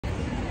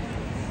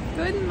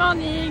Good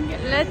morning!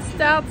 Let's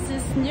start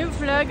this new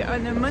vlog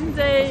on a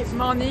Monday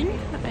morning.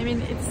 I mean,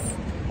 it's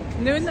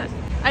noon.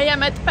 I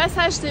am at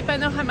paletteàd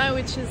Panorama,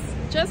 which is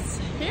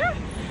just here,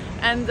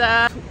 and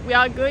we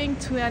are going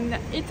to an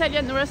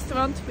Italian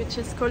restaurant which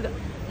is called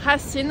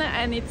Parisian,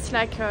 and it's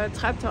like a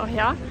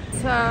trattoria.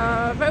 It's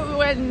very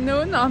well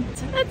known.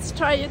 Let's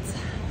try it.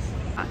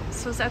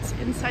 So that's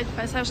inside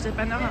paletteàd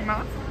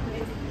Panorama.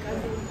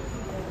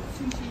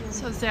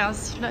 So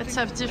there's lots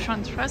of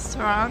different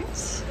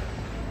restaurants.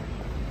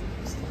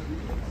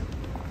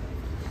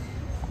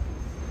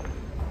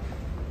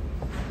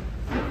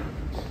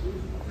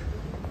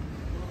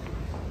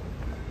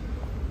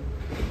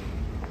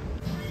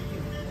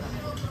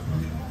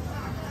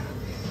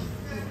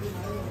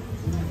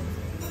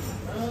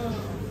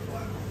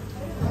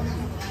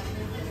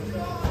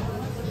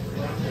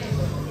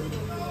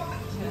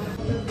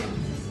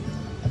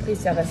 Après, ils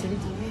servent assez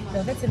vite. Mais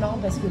en fait, c'est marrant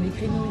parce que les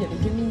créneaux, il y avait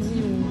que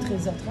midi ou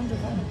 13h30, je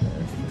crois. Donc,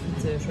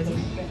 vite choisi.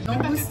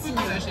 Langoustine,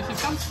 j'ai fait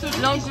plein de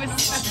trucs.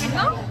 Langoustine.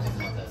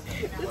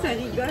 Ça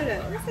rigole.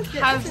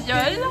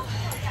 Raviole.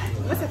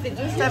 Moi, ça fait 2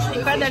 jours. T'as pris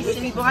quoi,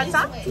 Delphine?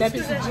 Burrata? La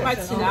petite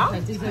buratina.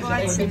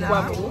 Les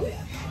poivrons.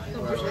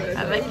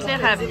 Avec les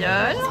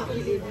ravioles.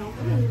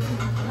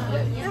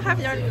 Les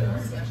ravioles.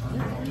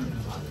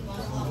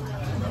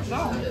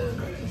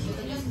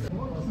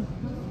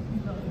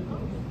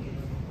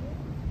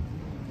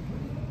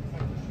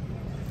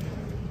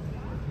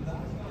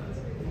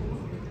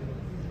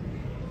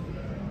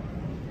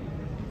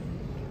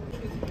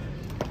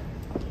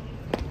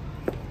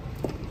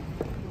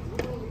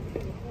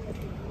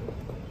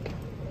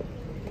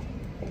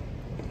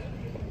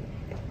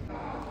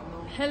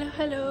 Hello,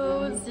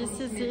 hello! This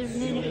is the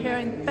evening here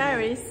in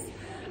Paris.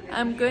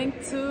 I'm going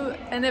to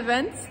an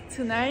event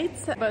tonight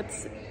about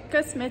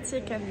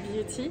cosmetic and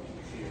beauty,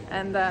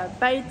 and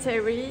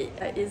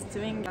paletteàd is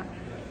doing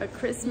a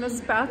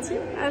Christmas party,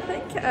 I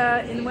think,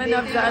 in one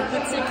of the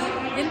boutiques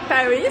in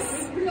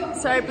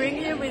Paris. So I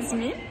bring you with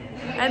me.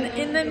 And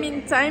in the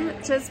meantime,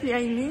 just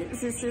behind me,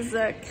 this is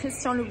a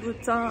Christian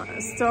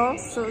Louboutin store.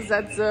 So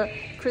that's the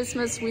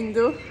Christmas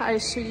window I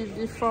showed you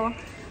before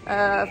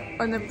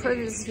on a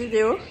previous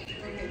video.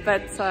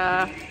 But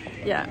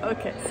yeah,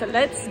 okay, so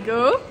let's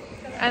go.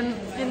 And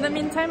in the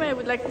meantime, I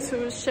would like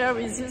to share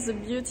with you the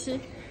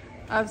beauty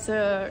of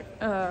the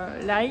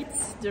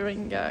lights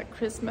during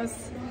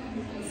Christmas.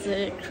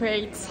 They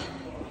create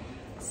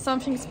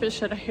something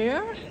special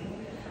here,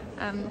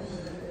 and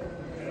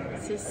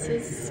this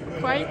is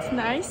quite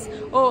nice.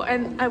 Oh,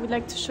 and I would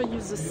like to show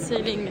you the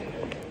ceiling.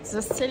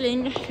 The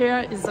ceiling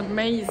here is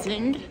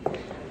amazing,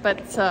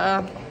 but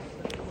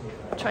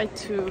try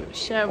to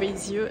share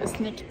with you a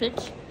sneak peek.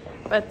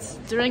 But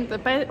during the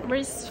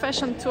Paris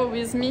fashion tour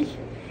with me,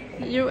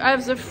 you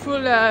have the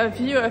full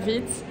view of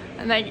it,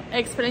 and I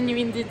explain you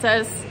in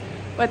details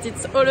what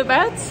it's all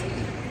about.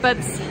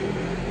 But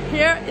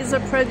here is a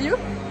preview.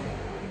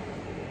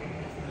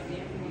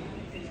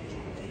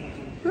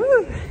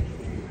 Woo.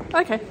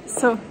 Okay,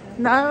 so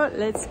now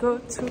let's go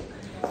to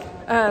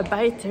a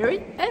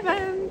paletteàd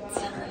event.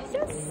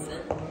 Yes.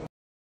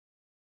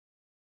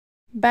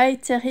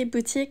 Paletteàd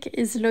boutique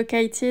is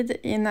located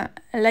in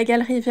La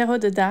Galerie Véro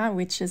de Dard,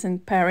 which is in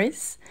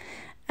Paris.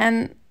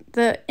 And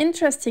the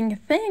interesting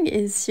thing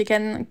is you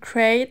can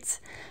create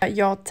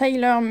your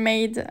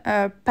tailor-made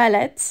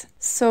palette.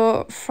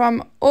 So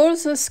from all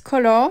those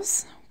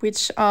colors,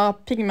 which are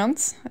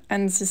pigments,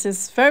 and this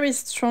is very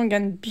strong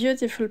and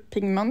beautiful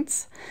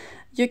pigments,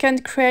 you can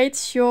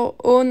create your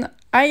own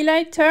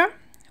highlighter,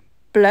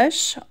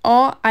 blush,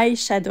 or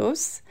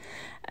eyeshadows.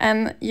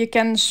 And you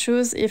can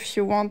choose if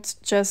you want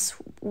just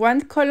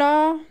one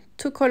color,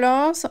 2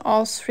 colors,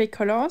 or 3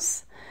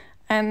 colors.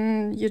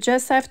 And you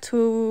just have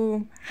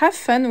to have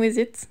fun with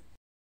it.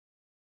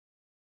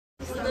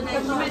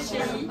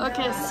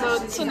 Okay, so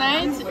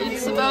tonight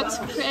it's about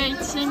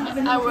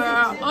creating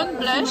our own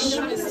blush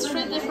with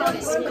 3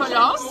 different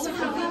colors.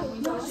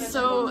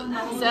 So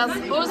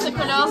there's all the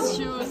colors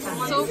you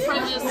saw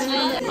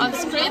previously on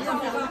screen.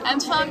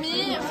 And for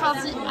me, for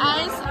the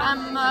eyes,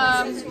 I'm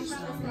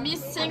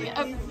missing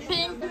a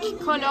pink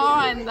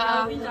color, and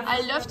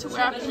I love to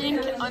wear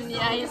pink on the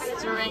eyes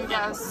during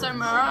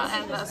summer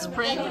and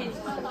spring,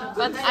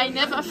 but I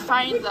never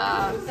find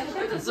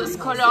those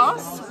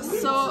colors.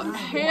 So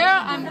here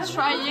I'm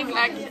trying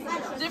like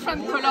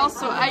different colors,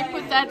 so I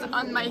put that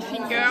on my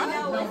finger,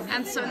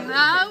 and so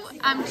now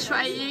I'm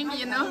trying,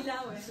 you know,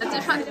 the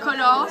different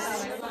colors.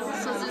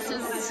 So this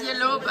is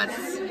yellow, but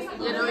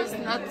yellow is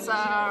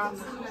not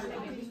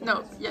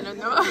no, yellow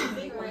no,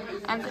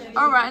 and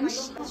orange.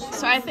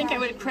 So I think I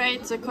will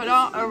create the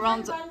color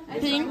around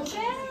pink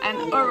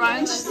and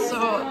orange.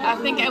 So I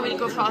think I will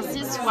go for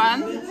this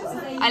one.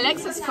 I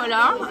like this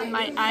color on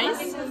my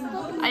eyes.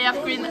 I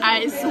have green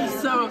eyes,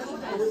 so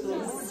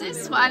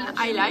this one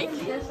I like.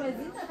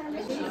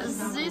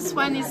 This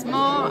one is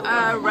more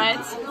red.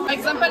 For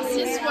example,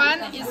 this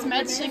one is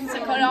matching the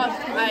color of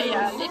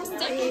my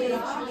lipstick.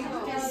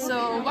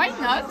 So why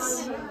not?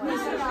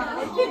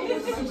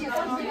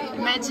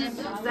 Imagine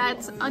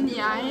that on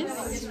the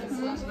eyes.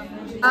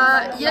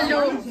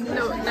 Yellow,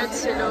 no, not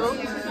yellow.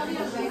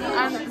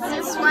 And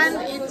this one,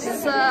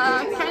 it's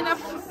kind of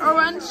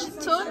orange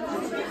tone.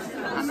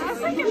 And I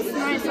think it's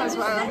nice as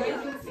well.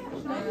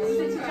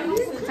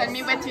 Tell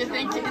me what you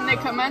think in the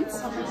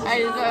comments.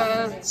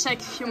 I'll check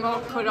a few more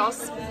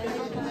colors.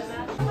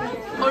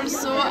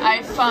 Also,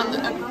 I found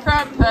a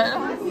purple,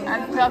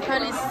 and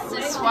purple is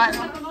this one.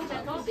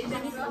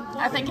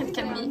 I think it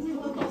can be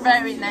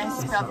very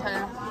nice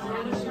purple.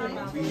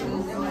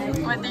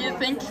 What do you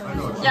think?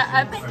 Yeah,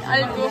 I think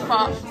I'll go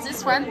for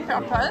this one,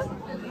 purple.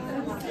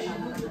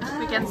 If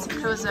we can see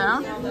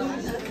closer.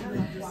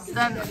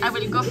 Then I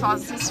will go for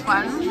this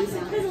one,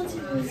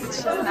 which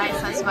is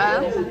nice as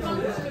well.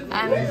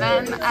 And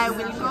then I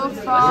will go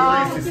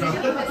for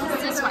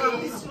this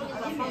one.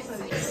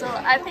 So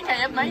I think I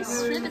have my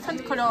 3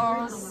 different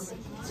colors.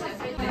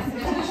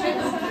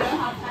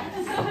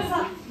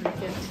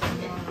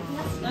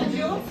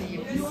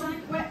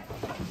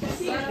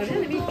 J'ai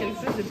bien aimé quelque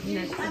chose de plus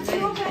naturel.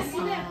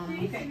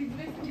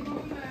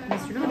 Mais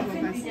celui-là,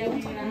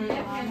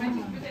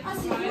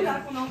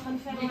 on voit pas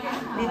ça.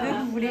 Les deux,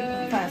 vous voulez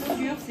pas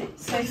sûr, c'est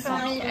So for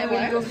me, I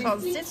will go for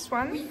this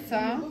one.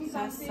 ça.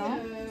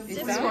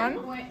 This one.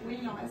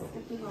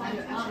 And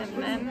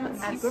then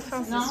I'll go for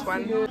this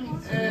one.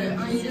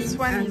 This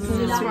one is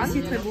this one.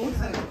 C'est très beau.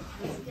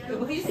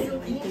 Brice, tu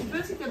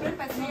peux s'il te plaît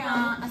passer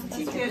un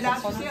stick là,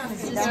 tu sais, un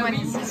stick. This one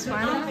is this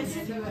one.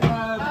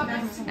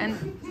 And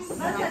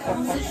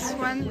this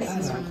one is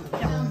this one.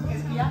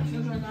 Yeah.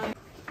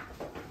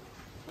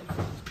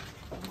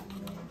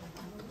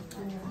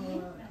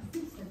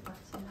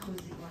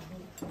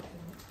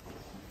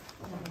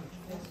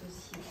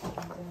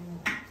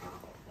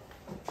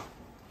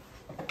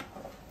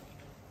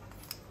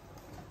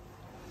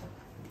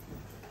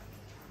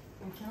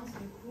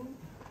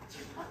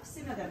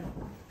 C'est madame.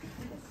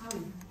 Ah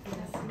oui.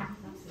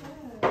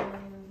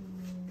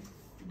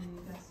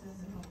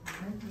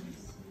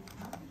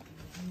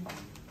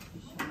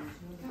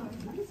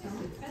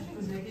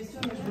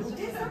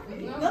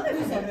 Non, mais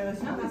vous avez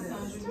raison.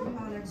 On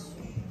parle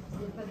là-dessus. Il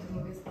n'y a pas de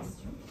mauvaises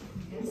questions.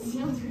 Merci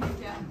en tous les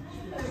cas.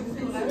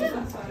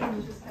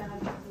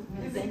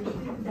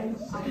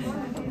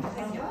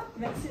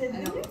 Merci d'être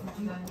venu.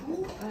 Du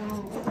coup,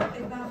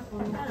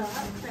 alors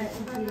après,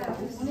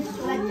 on est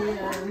sur la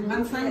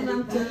 25, 20.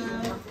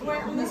 Ouais,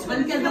 on est sur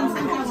 24,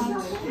 25,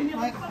 40.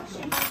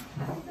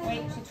 Oui,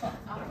 c'est toi.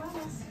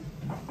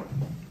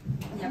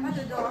 Il n'y a pas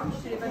de dents, hein, je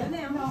ne te l'ai pas donné.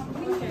 Hein.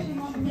 Oui, j'ai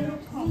mon numéro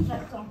 30,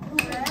 j'attends.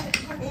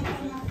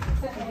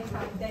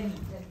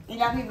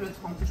 Il arrive le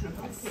 30, je le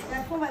passe. Et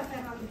après, on va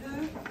faire un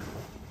 2,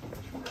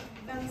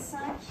 25,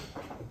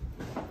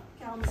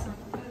 45.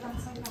 2,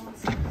 25,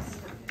 45.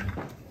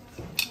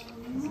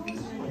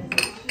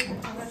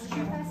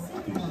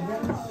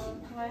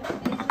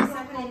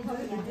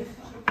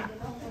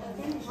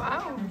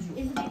 Wow.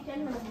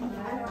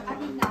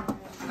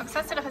 Donc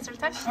ça c'est le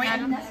résultat final.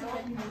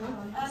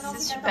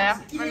 C'est super.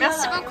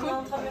 Merci beaucoup.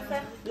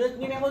 Le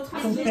numéro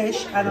 30. On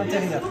pêche à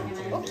l'intérieur.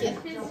 Ok.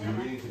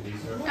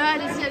 Ah,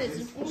 allez-y,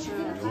 allez-y.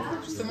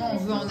 Justement, on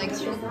veut en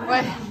action.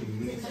 Ouais.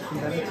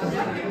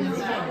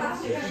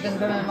 Je donne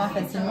pas ma main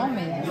facilement,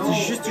 mais... C'est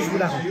juste, je vous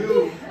la rends.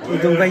 Et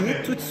donc, vous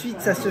voyez, tout de suite,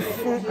 ça se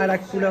fond à la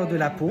couleur de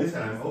la peau.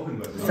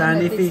 Ça a un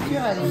effet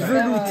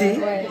velouté,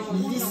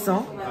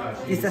 lissant,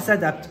 et ça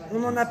s'adapte. On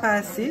n'en a pas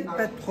assez,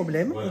 pas de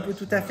problème. On peut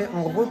tout à fait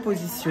en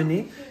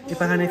repositionner. Et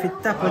par un effet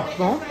de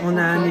tapotement, on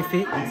a un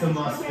effet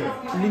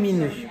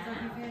lumineux.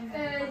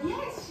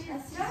 C'est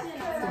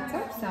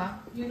top, ça.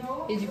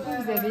 Et du coup,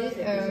 vous avez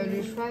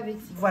le choix avec...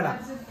 Voilà.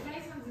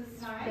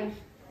 Super.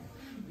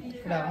 Je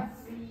vous la rends.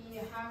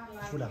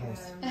 Je vous la rends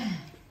aussi.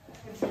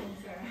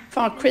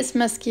 For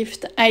Christmas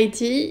gift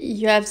ID,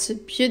 you have the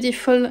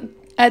beautiful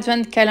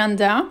Advent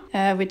calendar,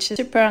 which is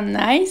super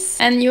nice.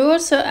 And you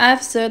also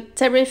have the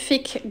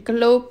terrific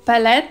glow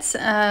palette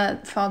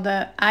for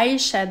the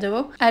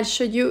eyeshadow. I'll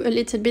show you a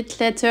little bit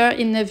later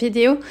in the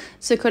video.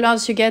 The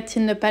colors you get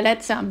in the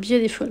palette are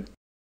beautiful.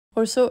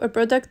 Also, a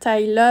product I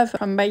love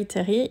from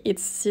paletteàd,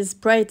 it's this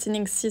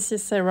brightening CC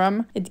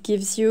serum. It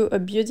gives you a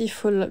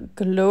beautiful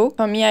glow.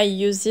 For me, I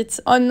use it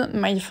on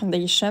my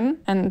foundation.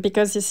 And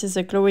because this is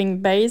a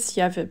glowing base,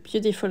 you have a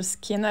beautiful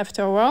skin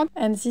afterward.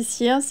 And this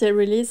year, they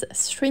release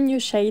 3 new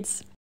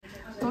shades.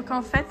 Donc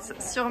en fait,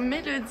 sur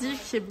Mélodie,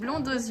 qui est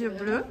blonde aux yeux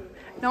bleus,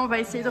 là on va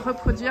essayer de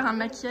reproduire un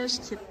maquillage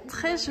qui est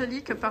très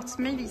joli que porte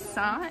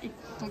Mélissa, et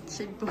donc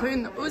qui est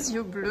brune aux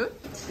yeux bleus.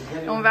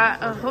 Et on va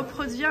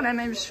reproduire la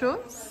même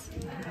chose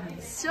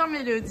sur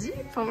Mélodie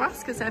pour voir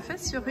ce que ça fait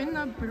sur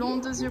une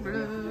blonde aux yeux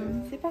bleus.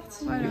 C'est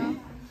parti. Voilà.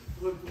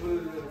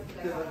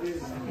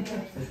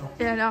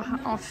 Et alors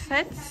en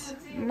fait,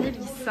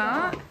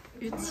 Mélissa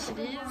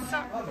utilise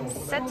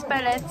cette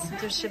palette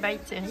de chez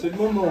paletteàd. C'est le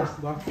moment.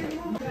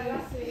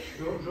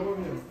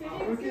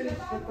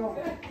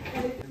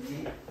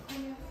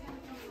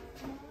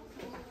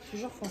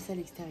 Toujours foncé à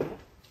l'extérieur.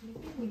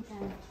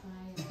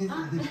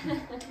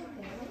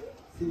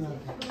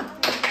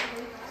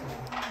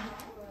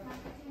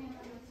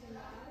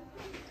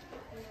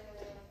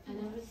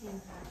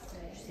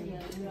 C'est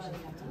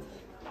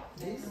bien.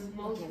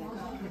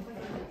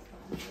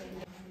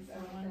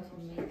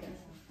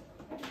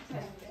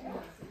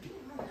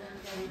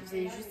 Vous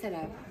avez juste à la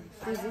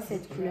poser,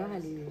 cette couleur,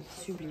 elle est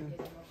sublime.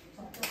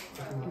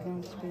 On va un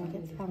petit peu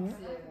l'enquête, c'est pas mieux.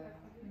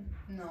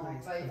 Non, bah,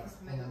 il faut se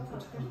mettre un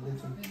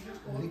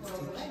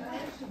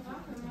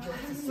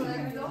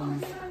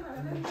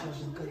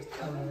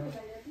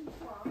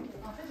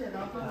En fait, j'avais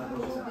un peu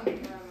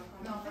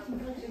non, en fait, une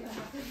fois que j'ai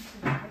commencé,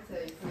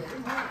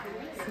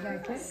 C'est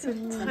laquelle?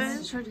 C'est très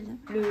joli.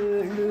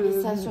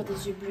 Et ça, sur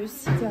des yeux bleus,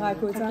 c'est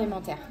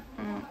complémentaire.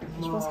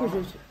 Je pense que je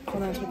vais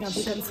prendre un truc un peu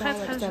comme ça. Très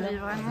très joli,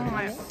 vraiment,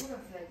 ouais.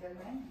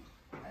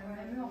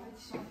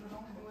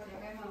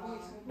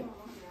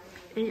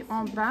 Et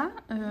en bas,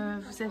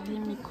 vous avez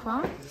mis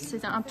quoi?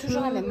 C'est un peu...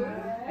 Toujours la même.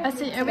 Ah,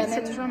 oui,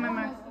 c'est toujours la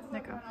même.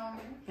 D'accord.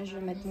 Là, je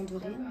vais mettre mon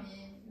doré.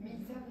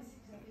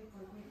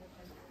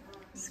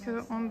 Parce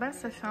qu'en bas,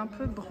 ça fait un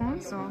peu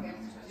bronze.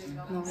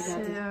 Non,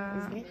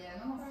 regardez.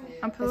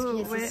 C'est un peu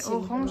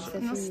orange.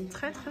 Non, c'est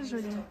très très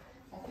joli.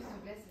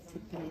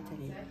 Cette palette,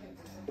 elle est...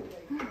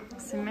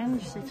 C'est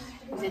magnifique.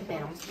 Vous êtes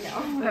belle en tout cas.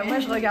 Bah, moi,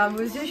 je regarde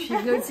vos yeux, je suis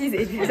hypnotise.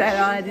 Et puis,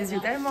 alors, elle a des yeux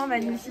tellement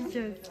magnifiques.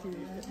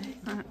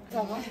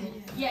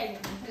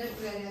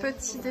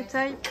 Petit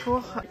détail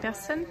pour les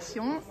personnes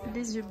qui ont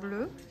les yeux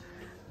bleus.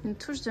 Une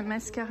touche de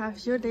mascara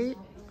violet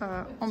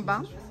en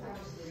bas.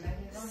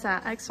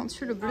 Ça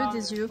accentue le bleu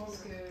des yeux.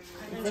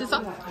 C'est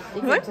ça?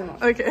 Exactement.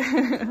 Ouais, ok.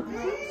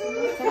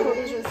 Ça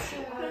corrige aussi.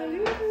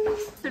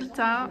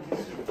 Résultat,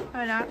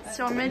 voilà,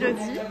 sur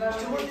Mélodie.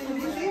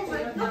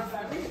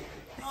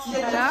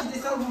 Voilà,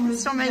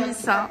 sur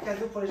Mélissa.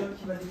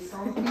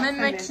 Même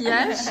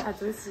maquillage.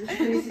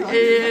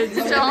 Et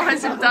différents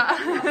résultats.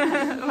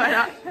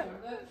 Voilà.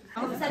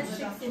 Ça, tu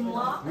sais que c'est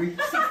moi. Oui.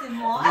 Tu sais que c'est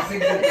moi.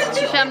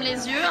 Tu fermes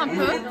les yeux un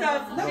peu.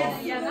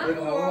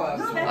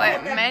 Ouais,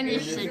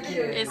 magnifique.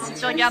 Et si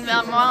tu regardes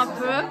vers moi un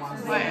peu,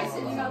 ouais.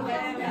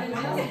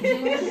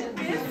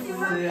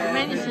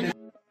 Magnifique.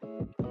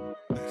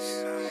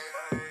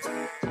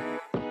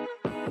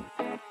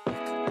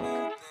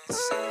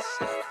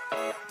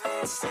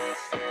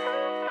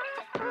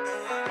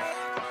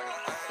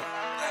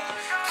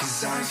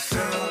 Cause I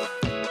feel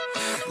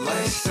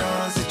like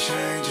stars are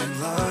changing,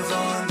 love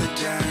on the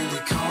daily,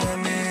 call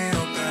me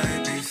oh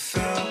baby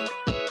Phil.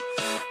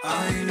 I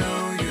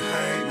know you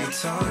hate me,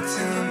 talk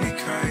to me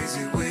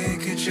crazy, we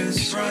could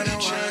just run away.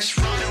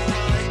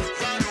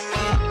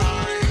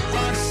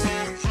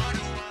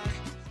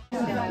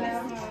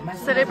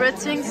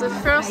 Celebrating the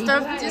 1st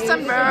of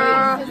December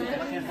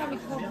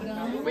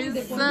with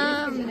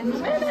Melody.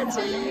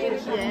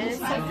 Yes,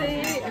 santé.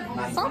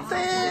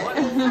 Santé.